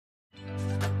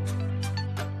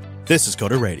This is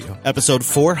Coder Radio, episode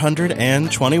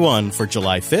 421 for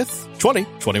July 5th,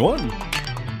 2021.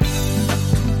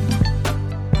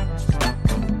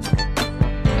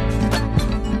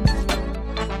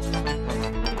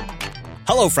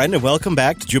 Hello, friend, and welcome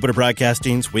back to Jupiter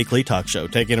Broadcasting's weekly talk show,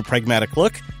 taking a pragmatic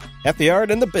look at the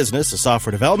art and the business of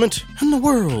software development and the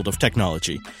world of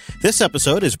technology. This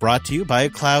episode is brought to you by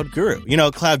Cloud Guru. You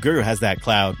know, Cloud Guru has that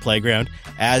cloud playground,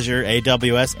 Azure,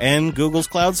 AWS, and Google's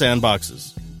cloud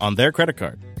sandboxes on their credit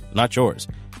card, not yours.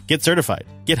 Get certified,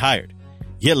 get hired,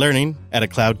 get learning at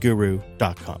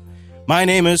cloudguru.com. My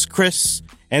name is Chris,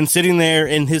 and sitting there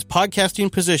in his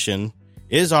podcasting position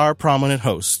is our prominent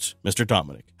host, Mr.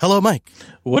 Dominic. Hello, Mike.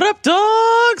 What up,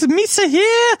 dogs? Misa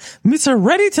here. Misa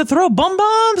ready to throw bum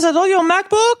bombs at all your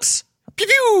MacBooks? Pew,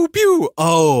 pew, pew.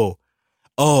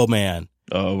 Oh, man.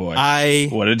 Oh, boy.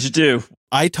 What did you do?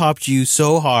 I topped you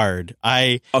so hard.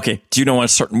 Okay, do you know on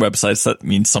certain websites that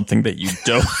means something that you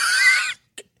don't?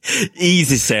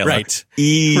 Easy, Sailor. Right.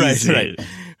 Easy.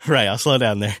 Right, I'll slow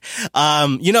down there.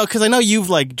 Because I know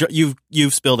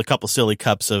you've spilled a couple silly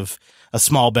cups of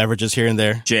small beverages here and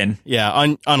there. Gin. Yeah,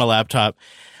 on a laptop.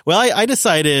 Well, I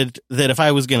decided that if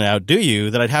I was going to outdo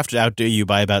you, that I'd have to outdo you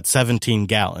by about 17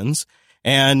 gallons.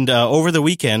 And over the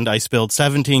weekend, I spilled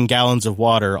 17 gallons of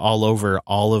water all over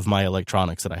all of my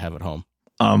electronics that I have at home.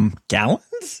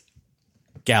 Gallons?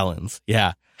 Gallons,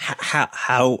 yeah. How?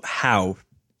 I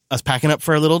was packing up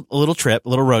for a little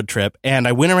road trip, and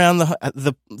I went around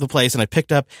the place and I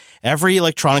picked up every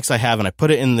electronics I have and I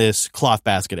put it in this cloth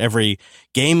basket. Every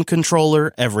game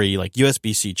controller, every like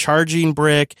USB-C charging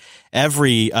brick,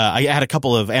 I had a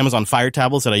couple of Amazon Fire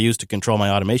tablets that I used to control my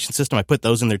automation system. I put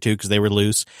those in there too because they were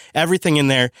loose. Everything in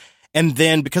there, and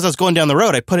then because I was going down the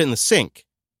road, I put it in the sink,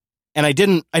 and I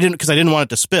didn't because I didn't want it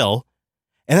to spill.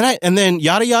 And then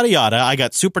yada, yada, yada, I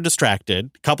got super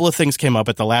distracted. A couple of things came up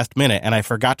at the last minute, and I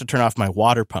forgot to turn off my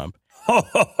water pump.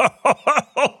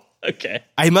 Okay.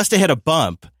 I must have hit a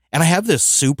bump, and I have this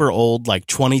super old, like,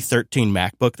 2013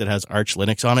 MacBook that has Arch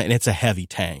Linux on it, and it's a heavy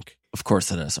tank. Of course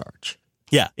it has Arch.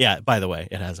 Yeah, by the way,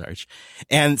 it has Arch.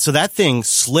 And so that thing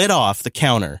slid off the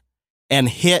counter and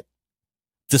hit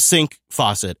the sink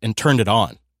faucet and turned it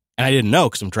on. And I didn't know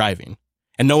because I'm driving,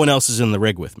 and no one else is in the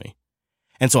rig with me.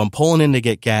 And so I'm pulling in to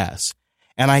get gas,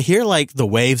 and I hear like the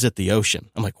waves at the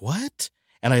ocean. I'm like, what?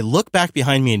 And I look back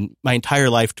behind me, and my entire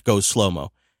life goes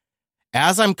slow-mo.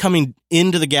 As I'm coming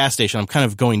into the gas station, I'm kind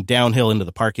of going downhill into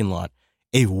the parking lot.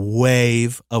 A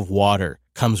wave of water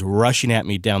comes rushing at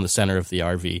me down the center of the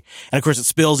RV. And of course, it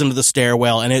spills into the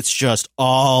stairwell, and it's just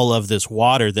all of this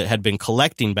water that had been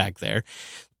collecting back there,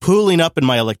 pooling up in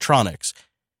my electronics.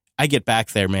 I get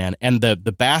back there, man, and the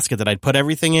basket that I'd put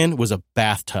everything in was a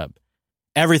bathtub.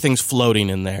 Everything's floating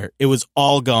in there. It was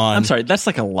all gone. I'm sorry, that's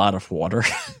like a lot of water.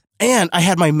 And I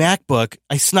had my MacBook.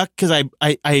 I snuck because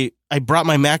I brought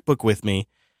my MacBook with me,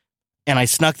 and I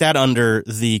snuck that under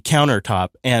the countertop,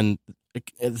 and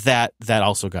that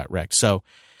also got wrecked. So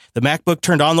the MacBook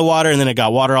turned on the water, and then it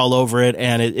got water all over it,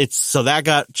 and it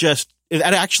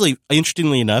actually,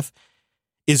 interestingly enough,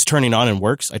 is turning on and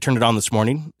works. I turned it on this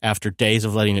morning after days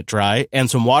of letting it dry, and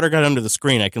some water got under the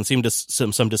screen. I can see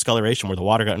some discoloration where the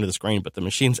water got under the screen, but the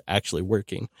machine's actually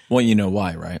working. Well, you know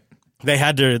why, right? They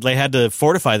had to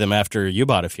fortify them after you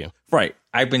bought a few. Right.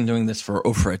 I've been doing this for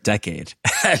over a decade.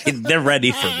 I mean, they're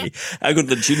ready for me. I go to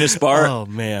the Genius Bar. Oh,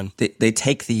 man. They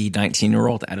take the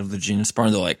 19-year-old out of the Genius Bar,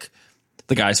 and they're like,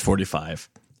 the guy's 45.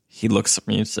 He looks at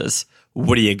me and says,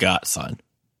 "What do you got, son?"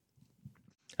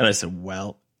 And I said,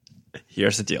 "Well,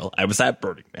 here's the deal. I was at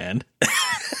Burning Man."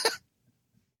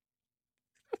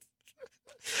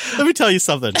 Let me tell you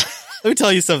something.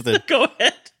 Go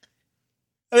ahead.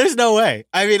 There's no way.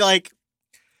 I mean, like,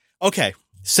 okay,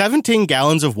 17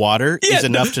 gallons of water is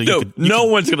enough to... No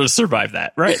one's going to survive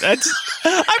that, right? That's.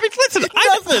 I mean, listen,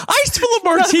 I spill a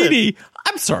martini. Nothing.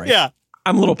 I'm sorry. Yeah.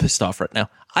 I'm a little pissed off right now.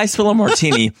 I spill a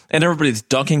martini, and everybody's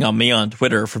dunking on me on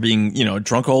Twitter for being,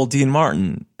 drunk old Dean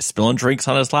Martin, spilling drinks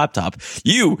on his laptop.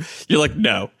 You're like,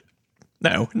 no,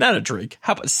 not a drink.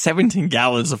 How about 17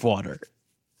 gallons of water?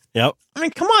 Yep. I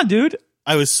mean, come on, dude.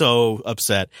 I was so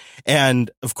upset. And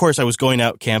of course I was going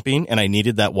out camping, and I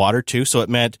needed that water too. So it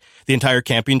meant the entire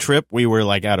camping trip, we were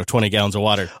like out of 20 gallons of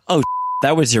water. Oh,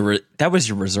 that was your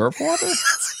reserve water?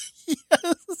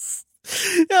 Yes.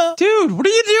 Yeah. Dude, what are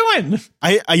you doing?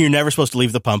 You're never supposed to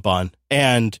leave the pump on.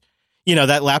 And,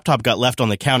 that laptop got left on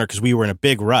the counter because we were in a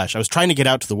big rush. I was trying to get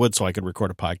out to the woods so I could record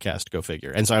a podcast, go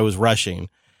figure. And so I was rushing,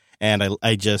 and I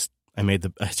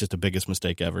made it's just the biggest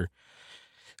mistake ever.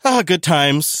 Oh, good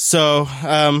times. So,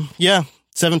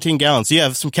 17 gallons. You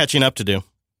have some catching up to do.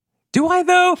 Do I,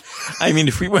 though? I mean,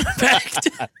 if we went back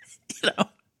to,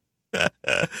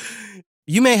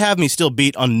 You may have me still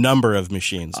beat on number of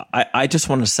machines. I just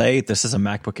want to say this is a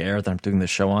MacBook Air that I'm doing this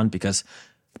show on because,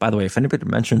 by the way, if anybody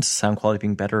mentions sound quality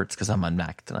being better, it's because I'm on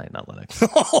Mac tonight, not Linux.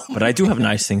 But I do have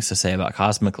nice things to say about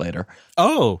Cosmic later.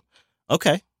 Oh,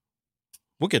 okay.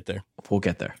 We'll get there. We'll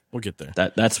get there. We'll get there.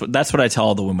 That's what I tell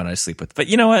all the women I sleep with. But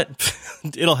you know what?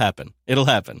 It'll happen. It'll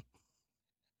happen.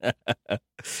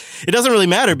 It doesn't really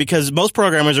matter because most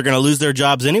programmers are going to lose their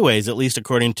jobs anyways, at least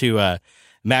according to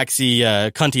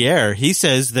Maxi Contier. He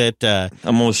says that... I'm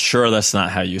almost sure that's not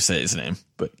how you say his name,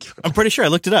 but... I'm pretty sure. I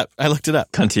looked it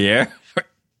up. Contier?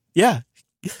 Yeah.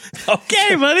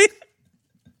 Okay, buddy.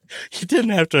 You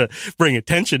didn't have to bring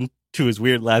attention to his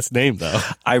weird last name, though.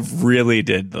 I really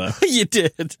did, though. You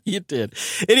did.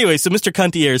 Anyway, so Mr.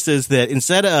 Contier says that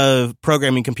instead of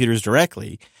programming computers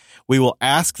directly, we will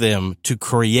ask them to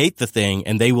create the thing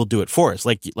and they will do it for us,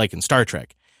 like in Star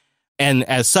Trek. And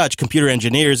as such, computer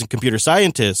engineers and computer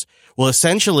scientists will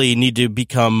essentially need to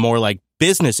become more like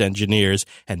business engineers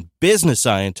and business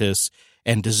scientists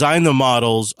and design the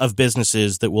models of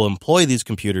businesses that will employ these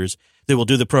computers that will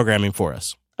do the programming for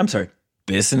us. I'm sorry,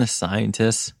 business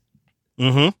scientists?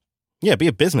 Mm-hmm. Yeah, be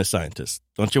a business scientist.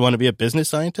 Don't you want to be a business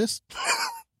scientist?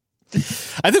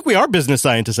 I think we are business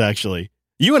scientists, actually.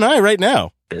 You and I right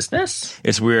now. Business?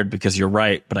 It's weird because you're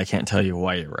right, but I can't tell you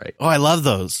why you're right. Oh, I love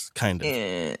those, kind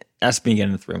of. Ask me again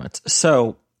in 3 months.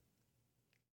 So,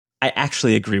 I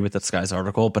actually agree with this guy's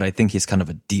article, but I think he's kind of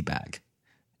a D-bag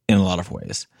in a lot of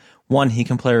ways. One, he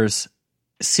compares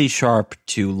C#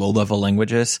 to low-level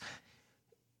languages.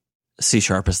 C# is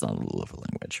not a low-level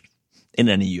language in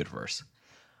any universe.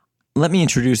 Let me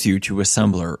introduce you to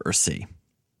assembler or C.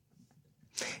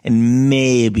 And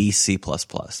maybe C++.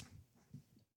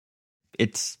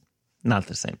 It's not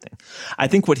the same thing. I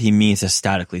think what he means is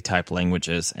statically typed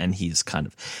languages, and he's got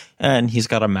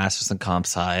a master's in comp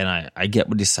sci, and I get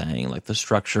what he's saying, like the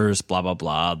structures, blah, blah,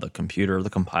 blah, the computer,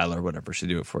 the compiler, whatever should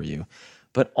do it for you.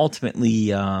 But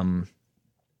ultimately, I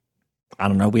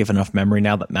don't know, we have enough memory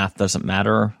now that math doesn't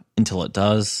matter until it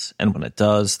does, and when it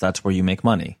does, that's where you make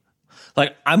money.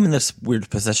 Like, I'm in this weird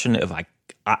position if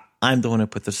I'm the one who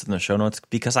put this in the show notes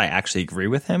because I actually agree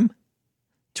with him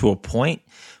to a point,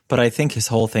 but I think his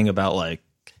whole thing about, like,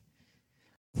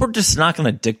 we're just not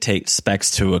going to dictate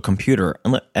specs to a computer,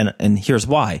 and here's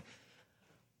why.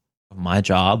 My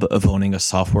job of owning a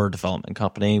software development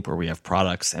company where we have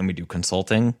products and we do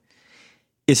consulting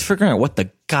is figuring out what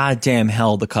the goddamn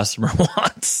hell the customer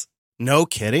wants. No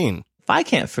kidding. If I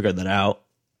can't figure that out,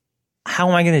 how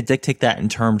am I going to dictate that in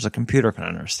terms a computer can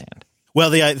understand?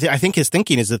 Well, I think his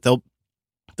thinking is that they'll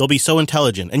be so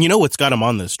intelligent. And you know what's got him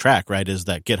on this track, right, is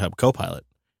that GitHub Copilot.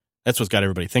 That's what's got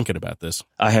everybody thinking about this.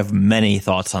 I have many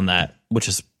thoughts on that, which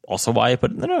is also why I put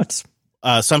it in the notes.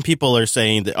 Some people are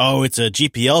saying that, it's a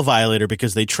GPL violator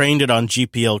because they trained it on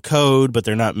GPL code, but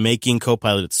they're not making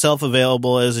Copilot itself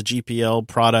available as a GPL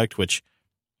product, which,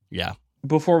 yeah.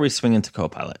 Before we swing into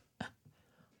Copilot,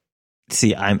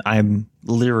 see, I'm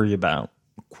leery about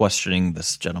questioning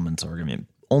this gentleman's argument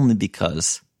only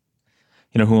because,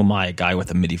 who am I, a guy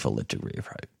with a medieval lit degree,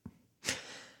 right?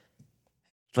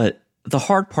 But the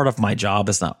hard part of my job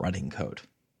is not writing code,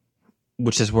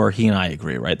 which is where he and I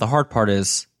agree, right? The hard part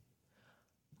is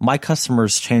my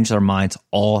customers change their minds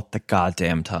all the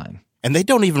goddamn time. And they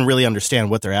don't even really understand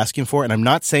what they're asking for. And I'm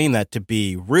not saying that to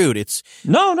be rude.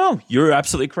 No, you're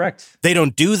absolutely correct. They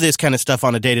don't do this kind of stuff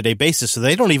on a day-to-day basis, so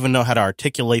they don't even know how to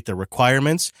articulate the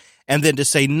requirements. And then to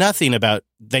say nothing about,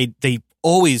 they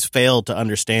always fail to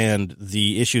understand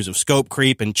the issues of scope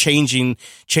creep and changing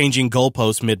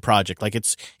goalposts mid-project. Like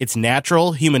it's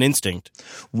natural human instinct.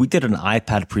 We did an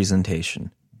iPad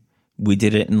presentation. We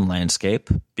did it in landscape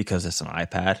because it's an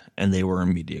iPad and they were a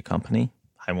media company.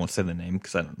 I won't say the name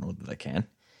because I don't know that I can.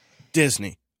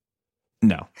 Disney.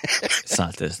 No, it's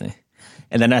not Disney.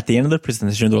 And then at the end of the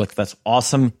presentation, they're like, that's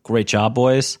awesome. Great job,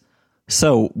 boys.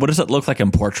 So what does it look like in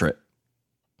portrait?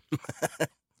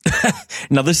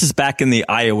 Now, this is back in the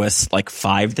iOS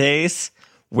 5 days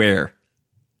where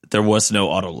there was no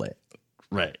auto lit.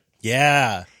 Right.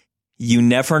 Yeah. You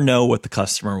never know what the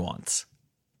customer wants.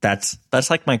 That's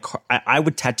like my car. I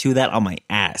would tattoo that on my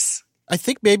ass. I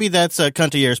think maybe that's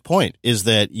Contier's point, is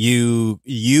that you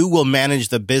will manage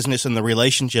the business and the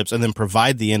relationships and then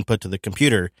provide the input to the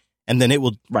computer, and then it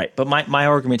will... Right, but my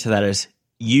argument to that is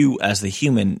you, as the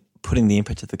human, putting the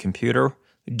input to the computer,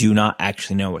 do not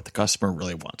actually know what the customer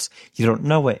really wants. You don't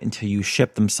know it until you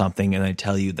ship them something and they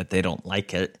tell you that they don't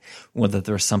like it, or that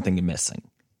there's something missing.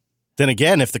 Then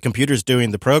again, if the computer's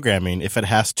doing the programming, if it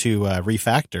has to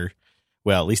refactor,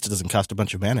 Well, at least it doesn't cost a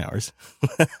bunch of man hours.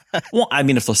 Well, I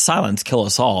mean, if the silence kill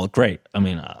us all, great. I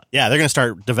mean, Yeah, they're going to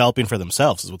start developing for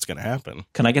themselves is what's going to happen.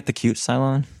 can I get the cute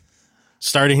Cylon?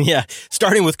 Starting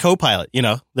with Copilot,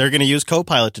 they're going to use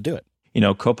Copilot to do it.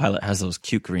 Copilot has those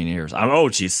cute green ears. Oh,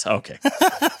 jeez. Okay.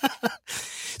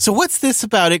 So what's this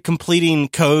about it completing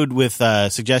code with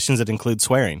suggestions that include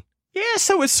swearing? Yeah,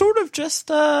 so it's sort of just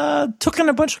took in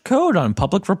a bunch of code on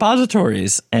public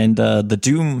repositories. And the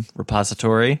Doom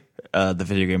repository, the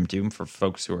video game Doom, for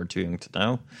folks who are too young to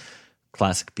know,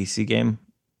 classic PC game.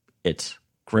 It's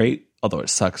great, although it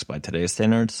sucks by today's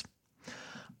standards.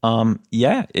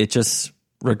 It just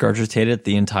regurgitated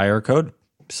the entire code.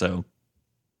 So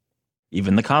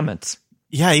even the comments.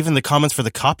 Yeah, even the comments for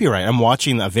the copyright. I'm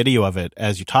watching a video of it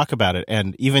as you talk about it,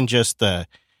 and even just the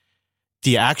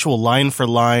actual line for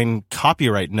line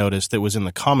copyright notice that was in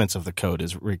the comments of the code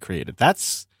is recreated.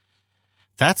 That's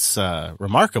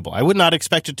remarkable. I would not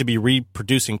expect it to be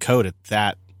reproducing code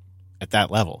at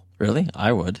that level. Really?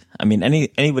 I would. I mean,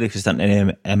 anybody who's done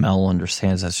any ML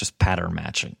understands that's just pattern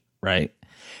matching, right?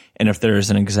 And if there's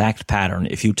an exact pattern,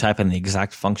 if you type in the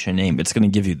exact function name, it's going to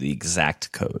give you the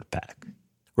exact code back.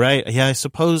 Right. Yeah,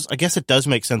 I guess it does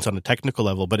make sense on a technical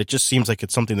level, but it just seems like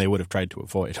it's something they would have tried to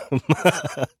avoid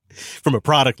from a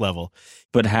product level.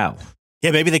 But how?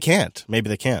 Yeah, maybe they can't.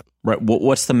 Right.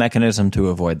 What's the mechanism to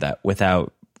avoid that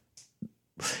without,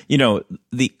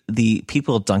 the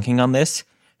people dunking on this,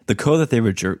 the code that they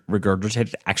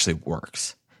regurgitated actually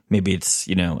works. Maybe it's,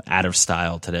 out of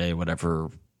style today, whatever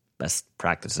best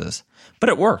practices, but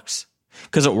it works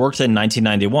because it worked in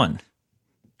 1991.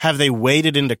 Have they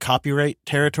waded into copyright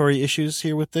territory issues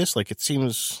here with this? Like, it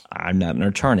seems... I'm not an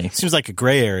attorney. It seems like a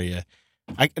gray area.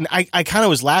 I kind of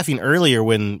was laughing earlier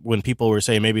when people were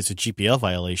saying maybe it's a GPL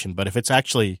violation, but if it's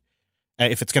going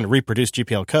to reproduce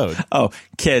GPL code... Oh,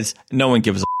 kids, no one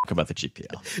gives a fuck about the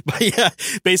GPL. But yeah,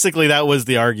 basically that was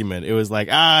the argument. It was like,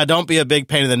 don't be a big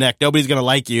pain in the neck. Nobody's going to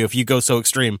like you if you go so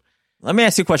extreme. Let me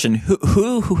ask you a question.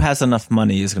 Who has enough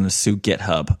money is going to sue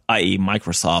GitHub, i.e.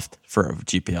 Microsoft, for a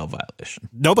GPL violation?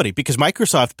 Nobody, because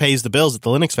Microsoft pays the bills at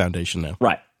the Linux Foundation now.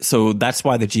 Right. So that's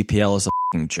why the GPL is a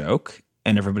fucking joke,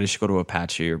 and everybody should go to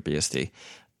Apache or BSD.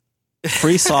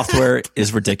 Free software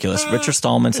is ridiculous. Richard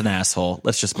Stallman's an asshole.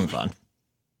 Let's just move on.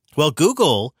 Well,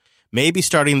 Google may be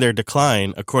starting their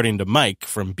decline, according to Mike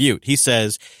from Butte. He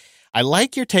says, I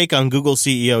like your take on Google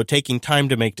CEO taking time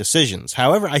to make decisions.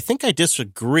 However, I think I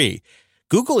disagree.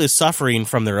 Google is suffering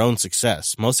from their own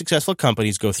success. Most successful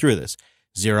companies go through this.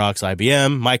 Xerox,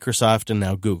 IBM, Microsoft, and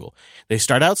now Google. They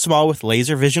start out small with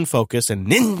laser vision focus and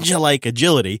ninja-like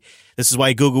agility. This is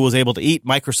why Google was able to eat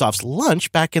Microsoft's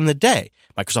lunch back in the day.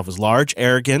 Microsoft was large,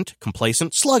 arrogant,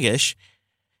 complacent, sluggish,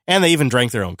 and they even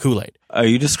drank their own Kool-Aid. Are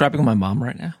you describing my mom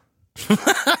right now?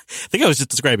 I think I was just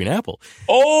describing Apple.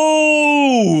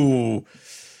 Oh!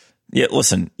 Yeah,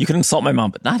 listen, you can insult my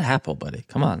mom, but not Apple, buddy.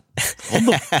 Come on.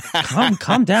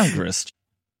 Calm down, Grist.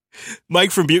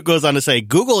 Mike from Butte goes on to say,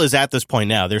 Google is at this point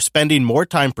now. They're spending more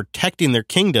time protecting their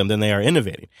kingdom than they are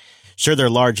innovating. Sure, they're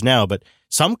large now, but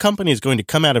some company is going to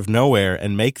come out of nowhere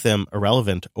and make them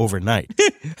irrelevant overnight.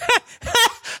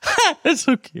 That's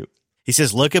so cute. He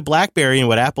says, look at BlackBerry and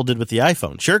what Apple did with the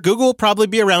iPhone. Sure, Google will probably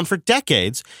be around for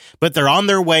decades, but they're on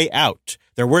their way out.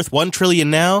 They're worth $1 trillion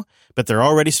now, but they're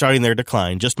already starting their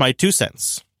decline. Just my 2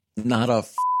 cents. Not a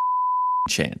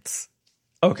chance.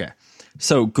 Okay.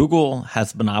 So Google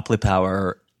has monopoly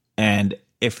power, and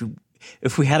if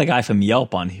we had a guy from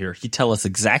Yelp on here, he'd tell us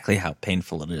exactly how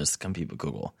painful it is to compete with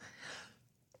Google.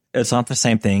 It's not the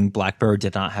same thing. BlackBerry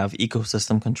did not have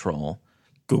ecosystem control.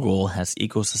 Google has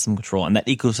ecosystem control, and that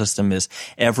ecosystem is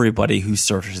everybody who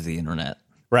searches the internet.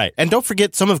 Right. And don't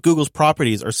forget, some of Google's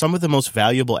properties are some of the most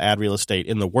valuable ad real estate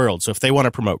in the world. So if they want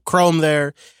to promote Chrome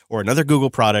there or another Google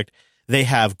product, they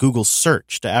have Google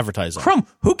Search to advertise on. Chrome.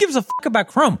 Who gives a fuck about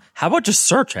Chrome? How about just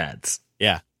search ads?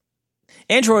 Yeah.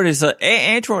 Android is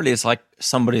like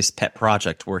somebody's pet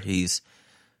project where he's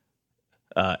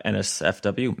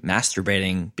NSFW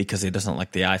masturbating because he doesn't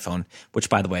like the iPhone, which,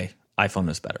 by the way, iPhone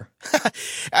is better.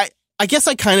 I guess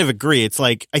I kind of agree. It's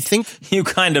like, I think... You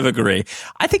kind of agree.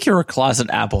 I think you're a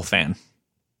closet Apple fan.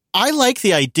 I like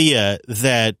the idea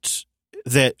that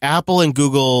Apple and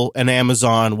Google and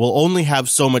Amazon will only have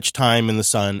so much time in the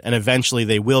sun, and eventually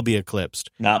they will be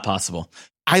eclipsed. Not possible.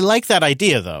 I like that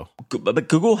idea, though. But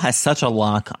Google has such a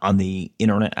lock on the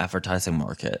internet advertising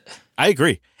market. I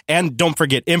agree. And don't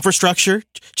forget infrastructure.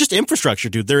 Just infrastructure,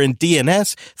 dude. They're in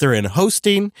DNS. They're in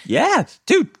hosting. Yeah,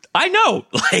 dude. I know.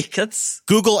 Like, that's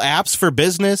Google Apps for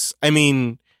Business. I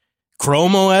mean,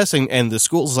 Chrome OS and the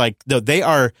schools, like, they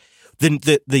are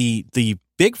the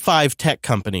big 5 tech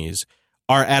companies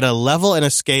are at a level and a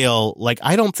scale like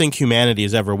I don't think humanity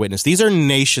has ever witnessed. These are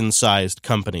nation-sized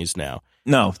companies now.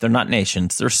 No, they're not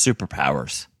nations. They're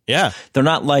superpowers. Yeah. They're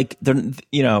not like,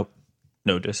 no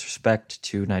disrespect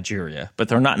to Nigeria, but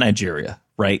they're not Nigeria,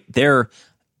 right? They're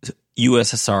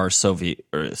USSR,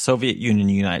 Soviet Union,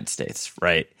 United States,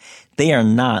 right? They are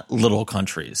not little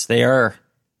countries. They are,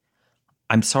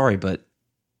 I'm sorry, but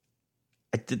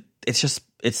it's just,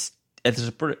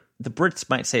 the Brits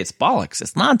might say it's bollocks.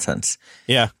 It's nonsense.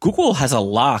 Yeah. Google has a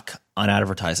lock on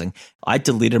advertising. I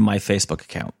deleted my Facebook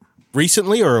account.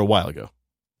 Recently or a while ago?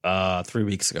 3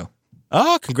 weeks ago.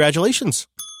 Oh, congratulations.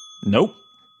 Nope.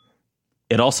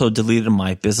 It also deleted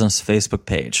my business Facebook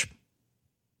page.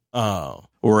 Oh.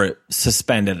 Or it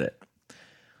suspended it.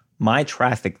 My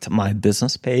traffic to my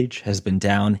business page has been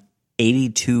down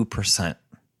 82%.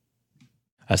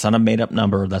 That's not a made-up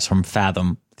number. That's from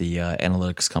Fathom, the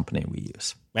analytics company we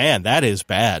use. Man, that is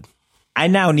bad. I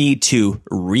now need to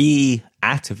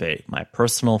reactivate my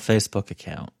personal Facebook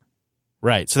account.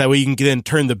 Right, so that way you can then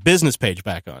turn the business page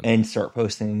back on. And start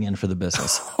posting again for the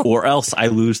business. Or else I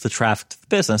lose the traffic to the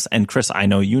business. And Chris, I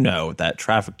know you know that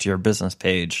traffic to your business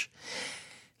page,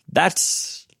 I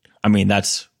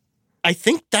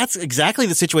think that's exactly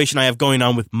the situation I have going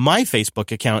on with my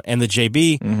Facebook account and the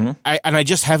JB. Mm-hmm. I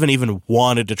just haven't even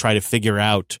wanted to try to figure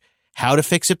out how to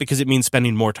fix it because it means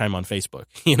spending more time on Facebook,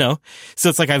 you know? So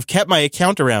it's like I've kept my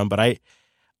account around, but I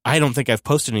don't think I've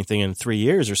posted anything in 3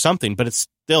 years or something, but it's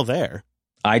still there.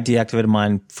 I deactivated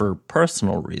mine for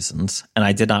personal reasons, and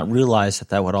I did not realize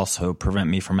that would also prevent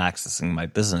me from accessing my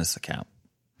business account.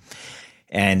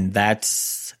 And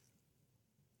that's,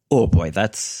 oh boy,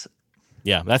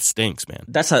 yeah, that stinks, man.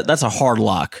 That's a hard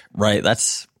lock, right?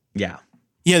 Yeah.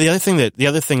 The other thing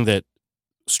that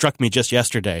struck me just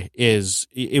yesterday is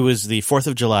it was the 4th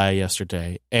of July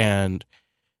yesterday, and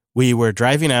we were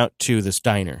driving out to this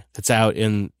diner that's out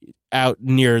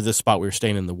near the spot we were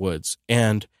staying in the woods,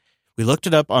 and we looked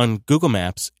it up on Google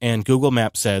Maps, and Google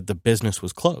Maps said the business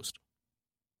was closed.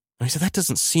 And I said, that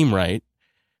doesn't seem right.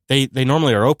 They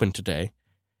normally are open today.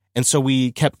 And so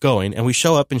we kept going, and we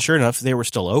show up, and sure enough, they were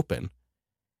still open.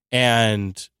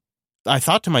 And I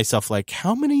thought to myself, like,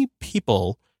 how many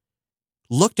people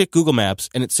looked at Google Maps,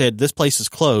 and it said, this place is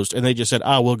closed, and they just said,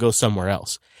 we'll go somewhere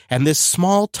else. And this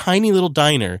small, tiny little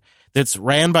diner that's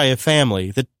ran by a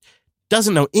family that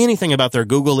doesn't know anything about their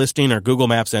Google listing or Google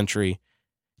Maps entry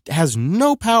has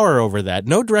no power over that,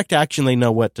 no direct action they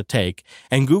know what to take,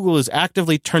 and Google is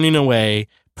actively turning away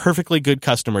perfectly good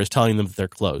customers, telling them that they're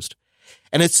closed.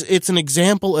 And it's an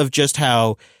example of just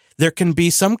how there can be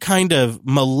some kind of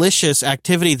malicious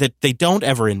activity that they don't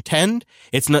ever intend.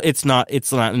 It's not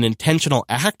an intentional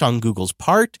act on Google's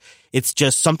part. It's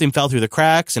just something fell through the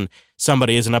cracks and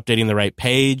somebody isn't updating the right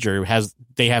page, or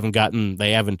they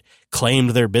haven't claimed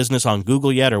their business on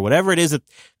Google yet, or whatever it is that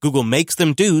Google makes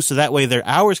them do, so that way their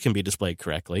hours can be displayed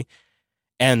correctly.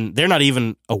 And they're not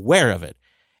even aware of it.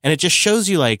 And it just shows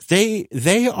you, like, they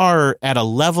are at a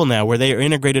level now where they are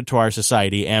integrated to our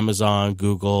society, Amazon,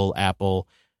 Google, Apple,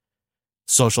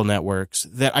 social networks,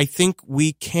 that I think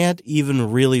we can't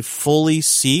even really fully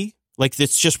see. Like,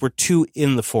 it's just we're too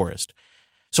in the forest.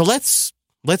 So let's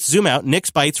zoom out.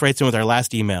 Nick's Bites writes in with our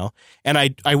last email, and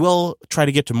I will try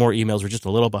to get to more emails. We're just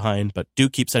a little behind, but do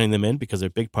keep sending them in because they're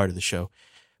a big part of the show.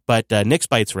 But Nick's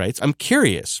Bites writes, I'm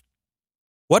curious,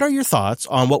 what are your thoughts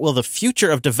on what will the future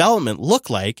of development look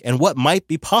like and what might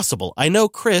be possible? I know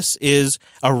Chris is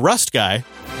a Rust guy.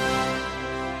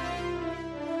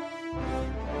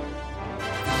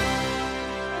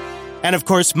 And of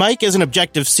course, Mike is an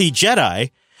Objective-C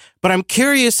Jedi, but I'm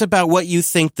curious about what you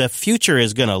think the future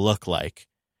is going to look like.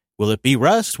 Will it be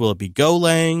Rust? Will it be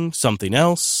Golang? Something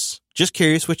else? Just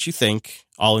curious what you think.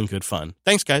 All in good fun.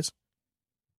 Thanks, guys.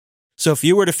 So if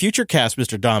you were to futurecast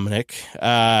Mr. Dominic,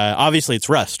 obviously it's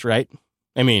Rust, right?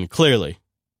 I mean, clearly,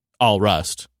 all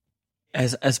Rust.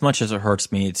 As much as it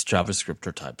hurts me, it's JavaScript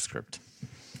or TypeScript.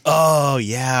 Oh,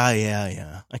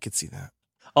 yeah. I could see that.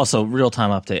 Also,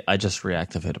 real-time update, I just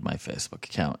reactivated my Facebook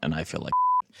account, and I feel like...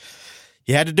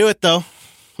 You had to do it, though,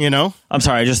 you know? I'm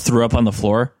sorry, I just threw up on the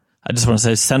floor. I just want to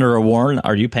say, Senator Warren,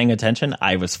 are you paying attention?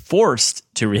 I was forced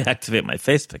to reactivate my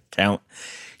Facebook account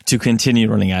to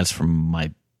continue running ads from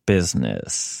my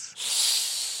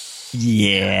business.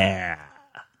 Yeah.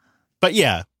 But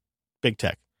yeah, big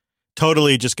tech.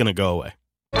 Totally just going to go away.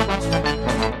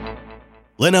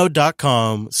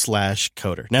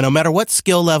 Linode.com/coder. Now, no matter what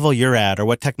skill level you're at or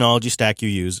what technology stack you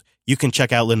use, you can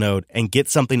check out Linode and get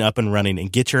something up and running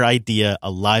and get your idea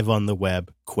alive on the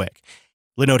web quick.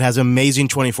 Linode has amazing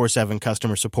 24/7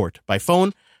 customer support by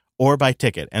phone or by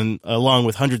ticket. And along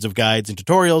with hundreds of guides and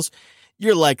tutorials,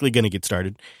 you're likely going to get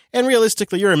started. And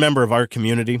realistically, you're a member of our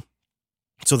community.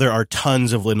 So there are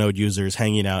tons of Linode users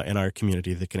hanging out in our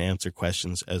community that can answer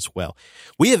questions as well.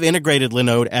 We have integrated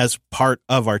Linode as part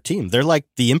of our team. They're like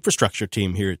the infrastructure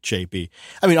team here at JB.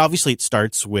 I mean, obviously it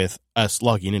starts with us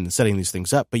logging in and setting these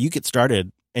things up, but you get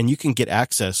started and you can get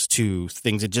access to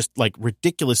things at just like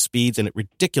ridiculous speeds and at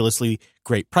ridiculously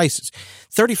great prices.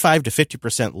 35 to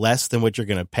 50% less than what you're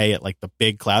going to pay at like the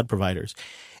big cloud providers.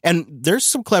 And there's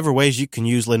some clever ways you can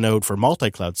use Linode for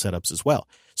multi-cloud setups as well.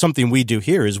 Something we do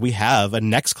here is we have a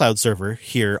Nextcloud server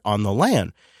here on the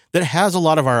LAN that has a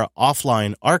lot of our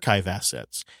offline archive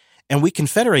assets. And we can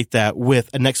federate that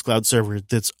with a Nextcloud server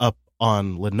that's up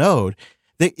on Linode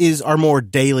that is our more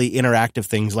daily interactive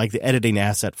things like the editing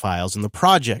asset files and the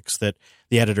projects that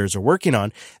the editors are working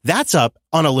on. That's up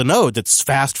on a Linode that's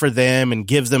fast for them and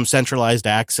gives them centralized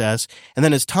access. And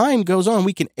then as time goes on,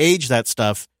 we can age that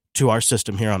stuff to our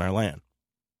system here on our LAN.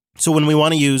 So when we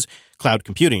want to use cloud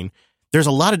computing, there's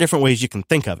a lot of different ways you can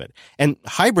think of it. And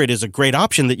hybrid is a great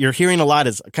option that you're hearing a lot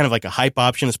as kind of like a hype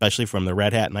option, especially from the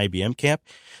Red Hat and IBM camp.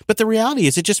 But the reality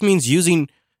is it just means using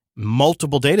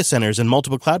multiple data centers and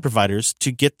multiple cloud providers to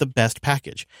get the best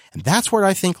package. And that's where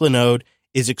I think Linode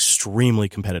is extremely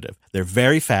competitive. They're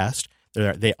very fast.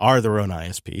 They are their own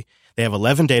ISP. They have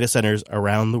 11 data centers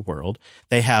around the world.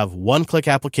 They have one-click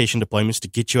application deployments to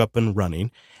get you up and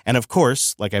running. And of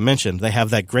course, like I mentioned, they have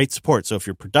that great support. So if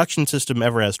your production system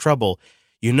ever has trouble,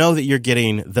 you know that you're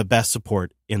getting the best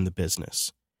support in the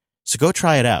business. So go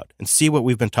try it out and see what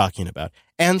we've been talking about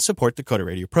and support the Coder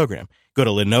Radio program. Go to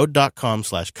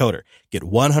linode.com/coder. Get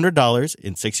 $100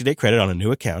 in 60-day credit on a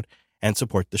new account and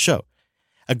support the show.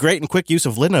 A great and quick use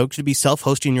of Linode could be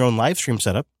self-hosting your own live stream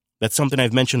setup. That's something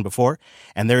I've mentioned before.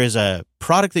 And there is a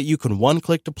product that you can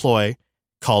one-click deploy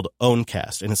called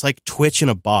Owncast. And it's like Twitch in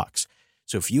a box.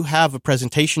 So if you have a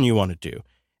presentation you want to do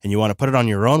and you want to put it on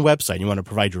your own website, you want to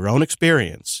provide your own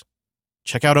experience,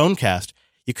 check out Owncast.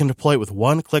 You can deploy it with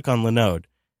one click on Linode,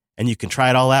 and you can try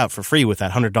it all out for free with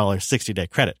that $100 60-day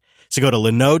credit. So go to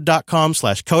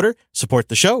linode.com/coder, support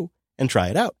the show, and try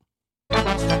it out.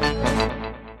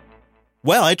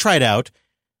 Well, I tried out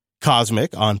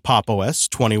Cosmic on Pop! OS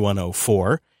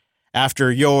 2104.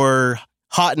 After your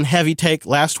hot and heavy take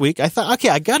last week, I thought, okay,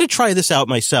 I got to try this out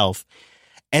myself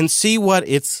and see what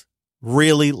it's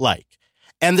really like.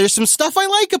 And there's some stuff I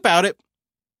like about it,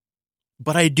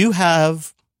 but I do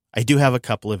have a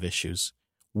couple of issues.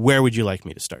 Where would you like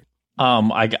me to start?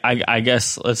 I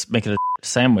guess let's make it a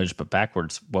sandwich, but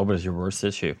backwards. What was your worst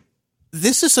issue?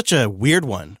 This is such a weird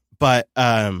one, but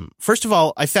first of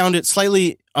all, I found it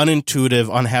slightly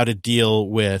unintuitive on how to deal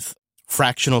with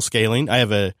fractional scaling. I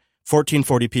have a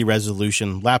 1440p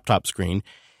resolution laptop screen,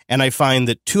 and I find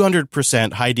that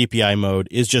 200% high DPI mode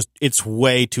is just, it's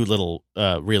way too little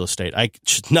real estate.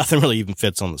 Nothing really even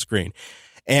fits on the screen.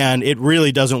 And it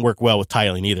really doesn't work well with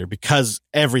tiling either because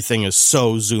everything is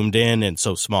so zoomed in and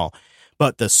so small.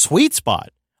 But the sweet spot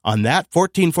on that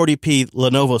 1440p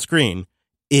Lenovo screen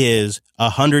is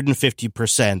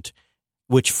 150%,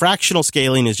 which fractional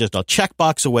scaling is just a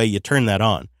checkbox away. You turn that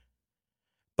on.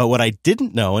 But what I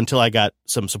didn't know until I got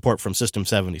some support from System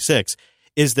 76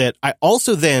 is that I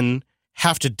also then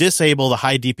have to disable the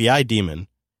high DPI daemon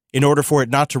in order for it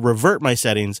not to revert my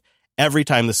settings every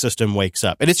time the system wakes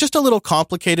up. And it's just a little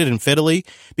complicated and fiddly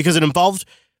because it involved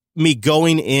me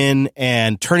going in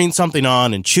and turning something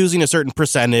on and choosing a certain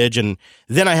percentage. And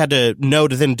then I had to know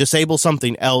to then disable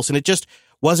something else. And it just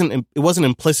wasn't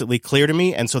implicitly clear to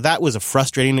me. And so that was a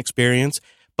frustrating experience,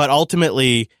 but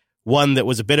ultimately one that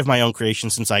was a bit of my own creation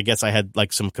since I guess I had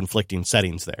like some conflicting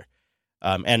settings there.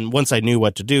 And once I knew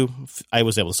what to do, I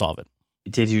was able to solve it.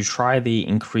 Did you try the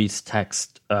increased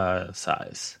text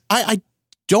size? I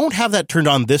don't have that turned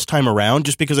on this time around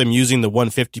just because I'm using the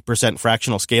 150%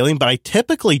 fractional scaling, but I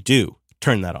typically do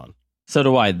turn that on. So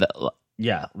do I. That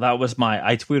was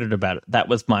I tweeted about it. That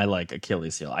was my like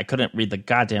Achilles heel. I couldn't read the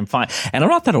goddamn font. And I'm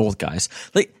not that old, guys.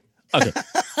 Like, okay.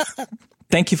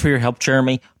 Thank you for your help,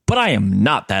 Jeremy, but I am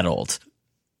not that old.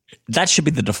 That should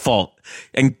be the default.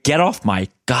 And get off my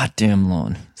goddamn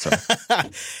lawn. Sorry.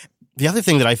 The other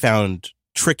thing that I found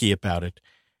tricky about it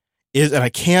is, and I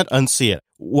can't unsee it,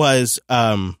 was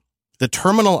the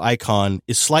terminal icon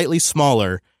is slightly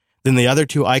smaller than the other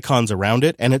two icons around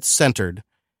it, and it's centered.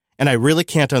 And I really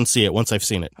can't unsee it once I've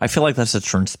seen it. I feel like that's a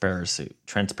transparency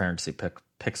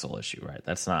pixel issue, right?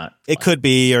 That's not. It could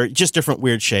be, or just different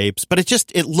weird shapes, but it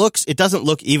doesn't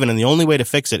look even. And the only way to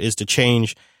fix it is to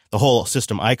change the whole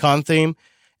system icon theme.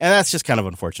 And that's just kind of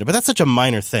unfortunate, but that's such a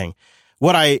minor thing.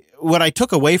 What I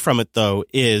took away from it though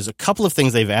is a couple of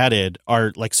things they've added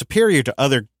are like superior to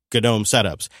other GNOME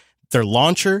setups. Their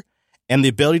launcher And the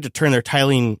ability to turn their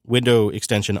tiling window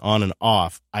extension on and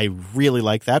off, I really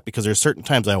like that because there's certain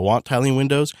times I want tiling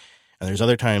windows and there's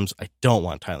other times I don't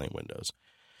want tiling windows.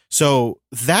 So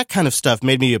that kind of stuff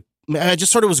I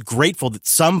just sort of was grateful that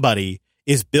somebody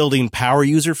is building power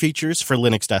user features for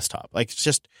Linux desktop. Like it's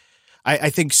just,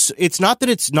 I think it's not that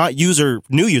it's not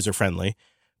new user friendly,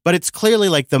 but it's clearly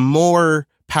like the more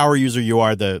power user you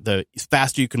are, the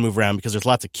faster you can move around because there's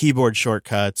lots of keyboard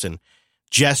shortcuts and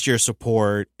gesture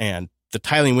support and the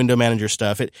tiling window manager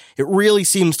stuff. It really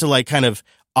seems to like kind of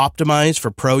optimize for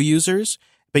pro users,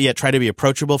 but yet try to be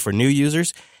approachable for new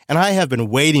users. And I have been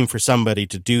waiting for somebody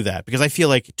to do that because I feel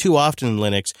like too often in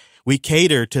Linux, we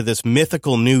cater to this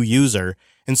mythical new user.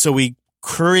 And so we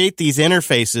create these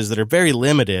interfaces that are very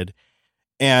limited.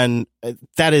 And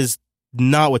that is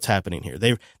not what's happening here.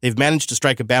 They've managed to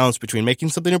strike a balance between making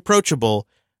something approachable,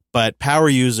 but power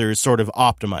users sort of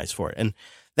optimize for it. And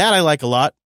that I like a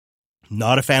lot.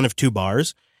 Not a fan of two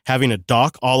bars. Having a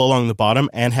dock all along the bottom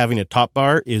and having a top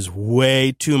bar is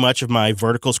way too much of my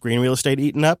vertical screen real estate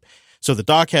eaten up. So the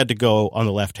dock had to go on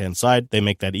the left-hand side. They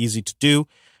make that easy to do.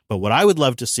 But what I would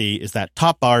love to see is that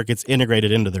top bar gets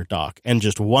integrated into their dock and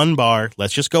just one bar.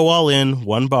 Let's just go all in,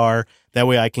 one bar. That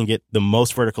way I can get the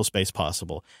most vertical space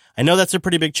possible. I know that's a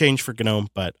pretty big change for GNOME,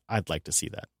 but I'd like to see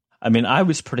that. I mean, I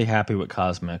was pretty happy with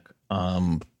Cosmic,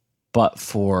 but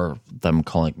for them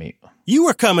calling me. You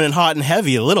were coming in hot and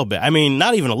heavy a little bit. I mean,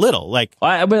 not even a little. Like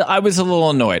I was a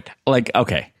little annoyed. Like,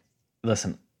 okay,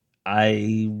 listen,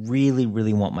 I really,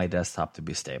 really want my desktop to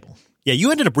be stable. Yeah,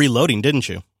 you ended up reloading, didn't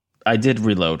you? I did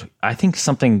reload. I think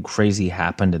something crazy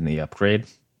happened in the upgrade.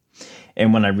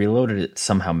 And when I reloaded, it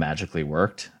somehow magically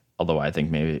worked. Although I think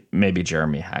maybe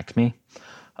Jeremy hacked me.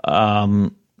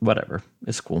 Whatever.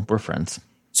 It's cool. We're friends.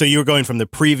 So you were going from the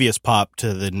previous pop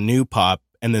to the new pop,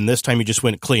 and then this time you just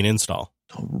went clean install.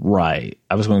 Right.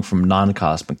 I was going from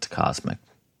non-Cosmic to Cosmic.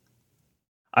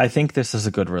 I think this is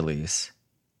a good release.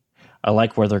 I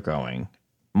like where they're going.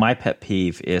 My pet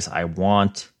peeve is I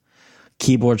want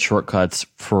keyboard shortcuts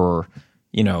for,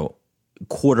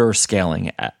 quarter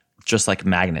scaling, just like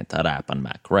Magnet.app on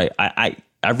Mac, right? I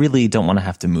really don't want to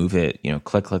have to move it,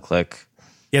 click, click, click.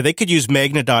 Yeah, they could use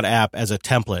Magnet.app as a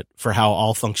template for how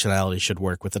all functionality should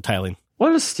work with the tiling.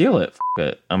 Well, just steal it.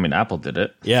 It. I mean, Apple did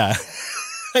it. Yeah.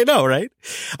 I know, right?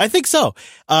 I think so.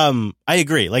 I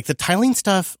agree. Like the tiling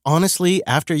stuff, honestly,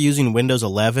 after using Windows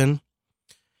 11,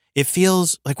 it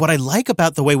feels like what I like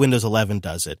about the way Windows 11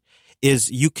 does it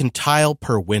is you can tile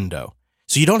per window.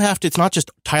 So you don't have to, it's not just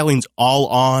tiling's all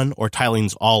on or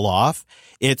tiling's all off.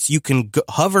 It's you can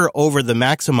hover over the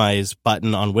maximize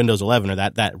button on Windows 11 or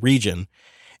that region.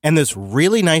 And this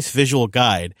really nice visual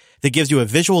guide that gives you a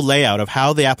visual layout of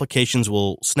how the applications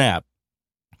will snap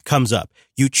comes up.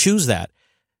 You choose that.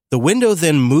 The window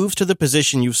then moves to the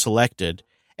position you've selected.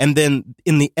 And then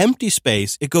in the empty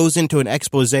space, it goes into an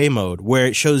expose mode where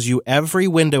it shows you every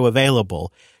window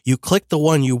available. You click the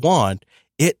one you want.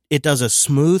 It does a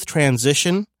smooth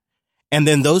transition. And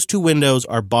then those two windows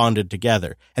are bonded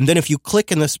together. And then if you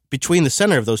click in this between the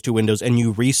center of those two windows and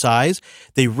you resize,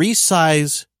 they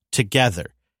resize together.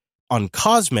 On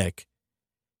Cosmic,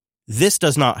 this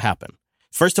does not happen.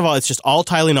 First of all, it's just all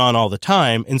tiling on all the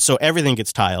time, and so everything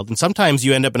gets tiled. And sometimes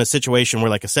you end up in a situation where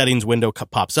like a settings window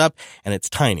pops up and it's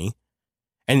tiny,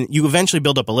 and you eventually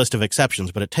build up a list of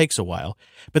exceptions, but it takes a while.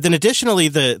 But then additionally,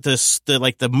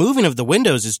 the moving of the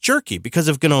windows is jerky because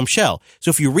of GNOME Shell. So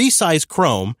if you resize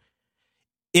Chrome,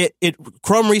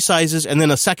 Chrome resizes, and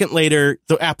then a second later,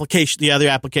 the other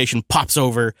application pops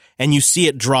over, and you see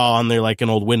it draw on there like an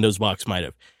old Windows box might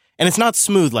have. And it's not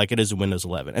smooth like it is in Windows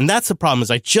 11. And that's the problem is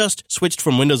I just switched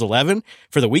from Windows 11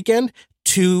 for the weekend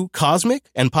to Cosmic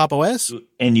and Pop! OS.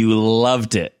 And you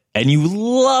loved it.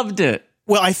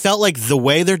 Well, I felt like the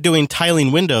way they're doing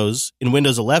tiling windows in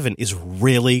Windows 11 is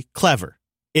really clever.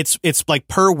 It's like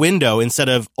per window instead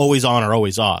of always on or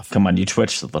always off. Come on, you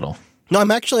twitched a little. No, I'm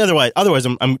actually otherwise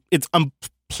I'm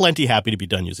plenty happy to be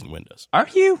done using Windows. Are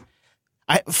you?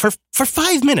 For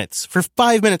 5 minutes. For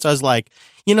 5 minutes, I was like,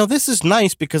 this is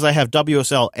nice because I have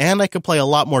WSL and I could play a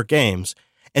lot more games.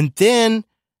 And then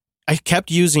I kept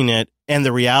using it, and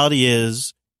the reality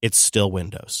is it's still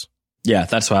Windows. Yeah,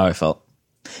 that's how I felt.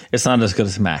 It's not as good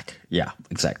as Mac. Yeah,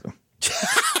 exactly.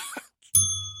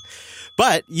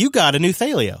 But you got a new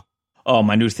Thelio. Oh,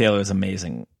 my new Thelio is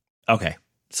amazing. Okay,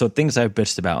 so things I've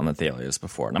bitched about on the Thelios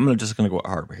before, and I'm just going to go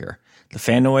hardware here. The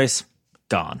fan noise,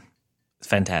 gone.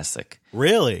 Fantastic.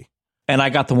 Really? And I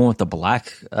got the one with the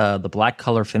black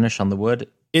color finish on the wood.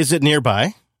 Is it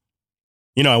nearby?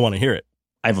 I want to hear it.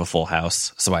 I have a full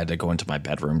house, so I had to go into my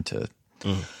bedroom to...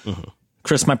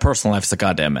 Chris, my personal life's a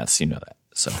goddamn mess. You know that.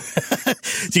 So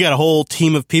you got a whole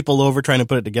team of people over trying to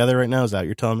put it together right now? Is that what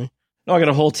you're telling me? no, I got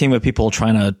a whole team of people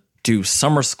trying to do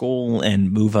summer school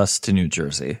and move us to New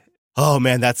Jersey. Oh,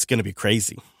 man, that's going to be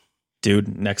crazy.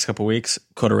 Dude, next couple weeks,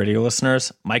 Coda Radio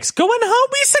listeners, Mike's going home.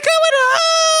 He's going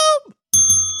home.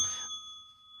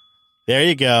 There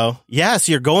you go. Yeah,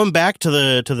 so you're going back to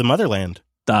the motherland.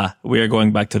 We are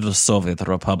going back to the Soviet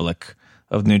Republic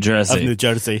of New Jersey. Of New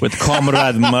Jersey. With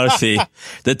Comrade Murphy.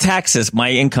 The taxes, my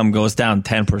income goes down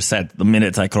 10% the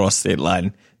minute I cross state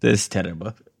line. This is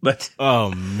terrible. But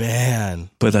oh, man.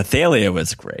 But Athalia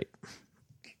was great.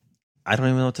 I don't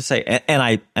even know what to say. And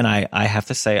I have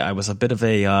to say I was a bit of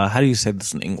a, how do you say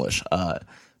this in English?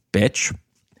 Bitch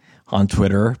on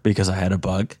Twitter because I had a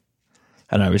bug.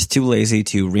 And I was too lazy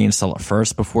to reinstall it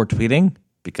first before tweeting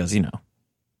because, you know,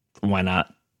 why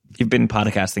not? You've been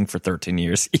podcasting for 13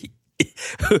 years.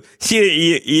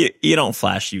 You don't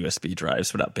flash USB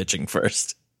drives without bitching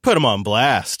first. Put them on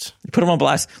blast. You put them on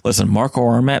blast. Listen, Marco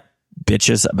Arment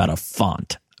bitches about a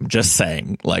font. I'm just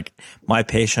saying, like, my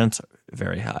patience are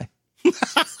very high.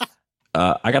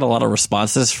 I got a lot of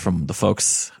responses from the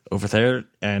folks over there,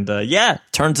 and yeah,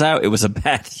 turns out it was a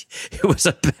bad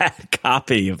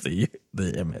copy of the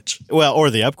image. Well, or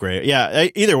the upgrade. Yeah,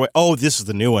 either way. Oh, this is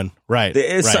the new one, right?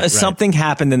 Something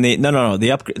happened in the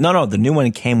the upgrade. No, the new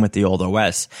one came with the old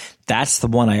OS. That's the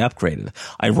one I upgraded.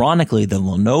 Ironically, the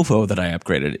Lenovo that I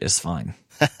upgraded is fine.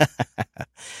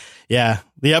 Yeah,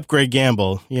 the upgrade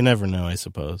gamble. You never know, I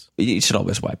suppose. You should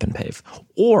always wipe and pave.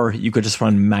 Or you could just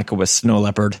run macOS Snow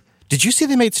Leopard. Did you see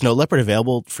they made Snow Leopard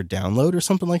available for download or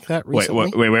something like that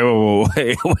recently? Wait,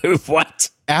 what?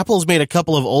 Apple's made a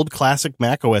couple of old classic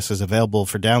macOSs available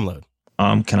for download.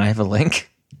 Can I have a link?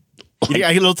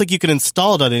 I don't think you can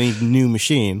install it on any new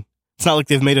machine. It's not like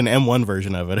they've made an M1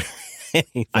 version of it.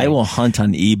 I will hunt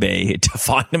on eBay to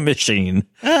find a machine.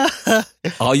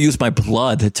 I'll use my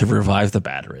blood to revive the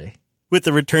battery. With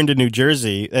the return to New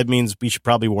Jersey, that means we should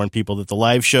probably warn people that the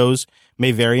live shows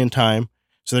may vary in time.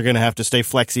 So they're going to have to stay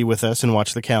flexy with us and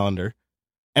watch the calendar.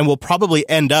 And we'll probably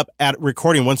end up at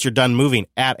recording once you're done moving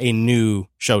at a new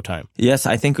showtime. Yes,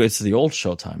 I think it's the old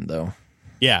showtime, though.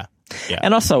 Yeah.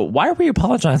 And also, why are we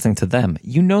apologizing to them?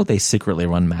 You know they secretly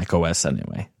run macOS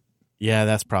anyway. Yeah,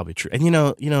 that's probably true. And you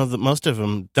know that most of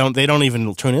them don't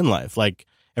even tune in live. Like,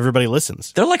 everybody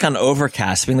listens. They're like on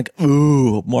Overcast being like,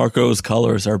 ooh, Marco's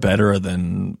colors are better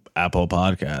than Apple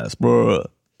Podcasts. Bruh.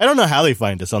 I don't know how they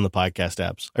find us on the podcast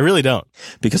apps. I really don't.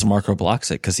 Because Marco blocks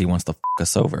it because he wants to f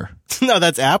us over. No,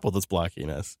 that's Apple that's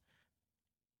blocking us.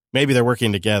 Maybe they're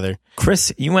working together.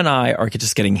 Chris, you and I are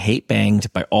just getting hate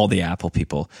banged by all the Apple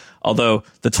people. Although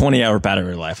the 20-hour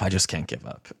battery life, I just can't give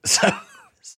up. So,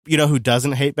 you know who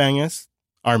doesn't hate bang us?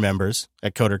 Our members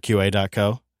at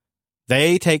coderqa.co.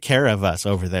 They take care of us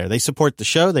over there. They support the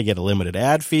show. They get a limited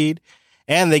ad feed.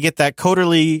 And they get that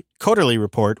Coderly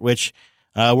report, which...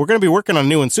 we're going to be working on a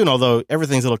new one soon, although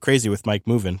everything's a little crazy with Mike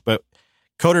moving. But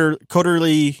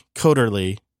Coderly,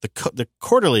 the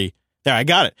quarterly, there, I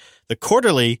got it. The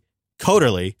Coderly,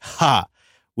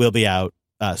 will be out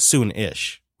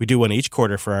soon-ish. We do one each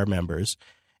quarter for our members.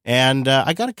 And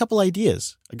I got a couple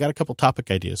ideas. I got a couple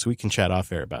topic ideas, so we can chat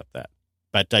off air about that.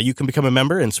 But you can become a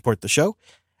member and support the show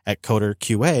at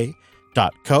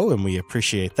coderqa.co, and we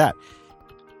appreciate that.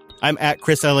 I'm at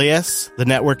Chris LAS, the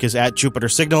network is at Jupiter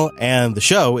Signal, and the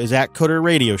show is at Coder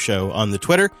Radio Show on the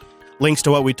Twitter. Links to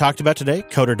what we talked about today,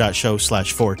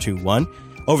 coder.show/421.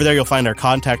 Over there, you'll find our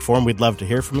contact form. We'd love to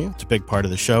hear from you. It's a big part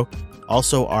of the show.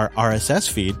 Also, our RSS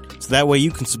feed, so that way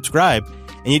you can subscribe,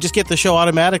 and you just get the show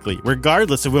automatically,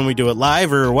 regardless of when we do it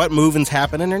live or what moving's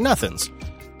happening or nothing's.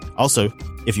 Also,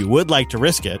 if you would like to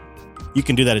risk it, you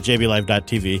can do that at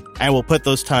jblive.tv, and we'll put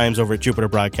those times over at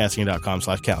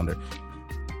jupiterbroadcasting.com/calendar.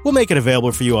 We'll make it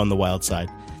available for you on the wild side.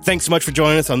 Thanks so much for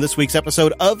joining us on this week's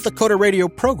episode of the Coder Radio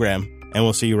program, and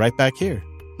we'll see you right back here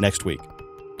next week.